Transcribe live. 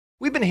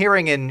We've been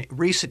hearing in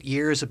recent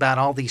years about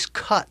all these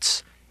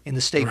cuts in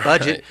the state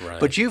budget, Right.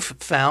 but you've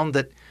found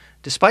that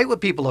despite what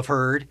people have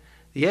heard,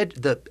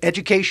 the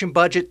education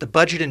budget, the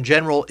budget in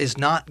general, is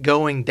not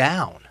going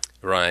down.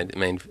 Right. I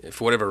mean,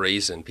 for whatever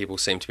reason, people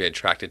seem to be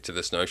attracted to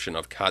this notion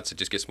of cuts. It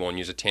just gets more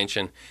news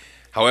attention.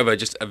 However,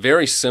 just a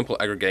very simple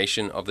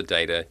aggregation of the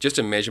data, just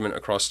a measurement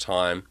across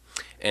time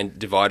and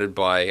divided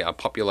by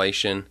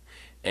population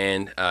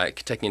and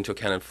taking into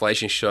account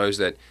inflation shows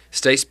that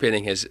state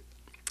spending has,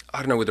 I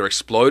don't know whether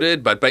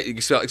exploded, but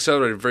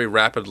accelerated very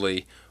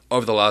rapidly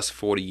over the last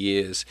 40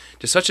 years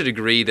to such a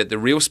degree that the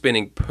real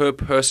spending per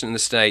person in the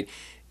state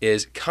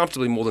is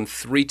comfortably more than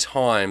 3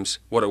 times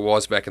what it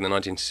was back in the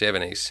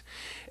 1970s.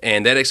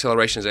 And that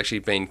acceleration has actually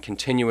been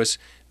continuous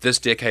this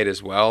decade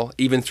as well,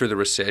 even through the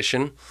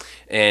recession.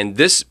 And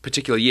this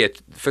particular year,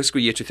 fiscal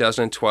year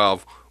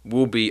 2012,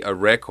 will be a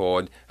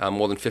record,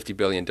 more than $50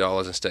 billion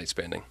in state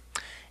spending.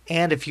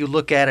 And if you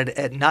look at it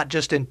at not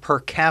just in per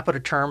capita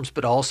terms,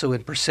 but also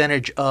in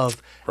percentage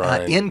of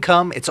Right.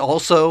 income, it's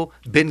also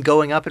been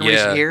going up in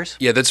recent years?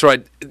 Yeah, that's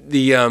right.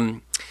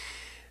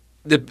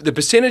 The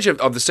percentage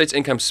of the state's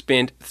income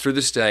spent through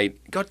the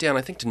state got down,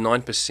 I think, to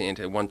 9%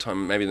 at one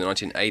time, maybe in the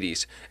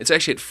 1980s. It's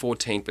actually at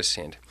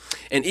 14%.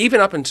 And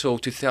even up until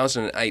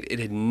 2008, it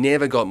had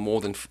never got more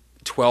than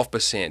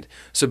 12%.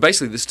 So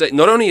basically, the state,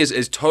 not only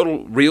is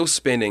total real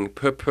spending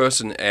per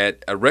person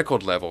at a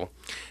record level,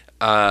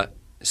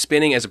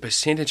 spending as a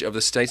percentage of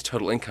the state's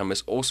total income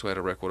is also at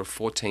a record of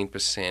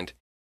 14%.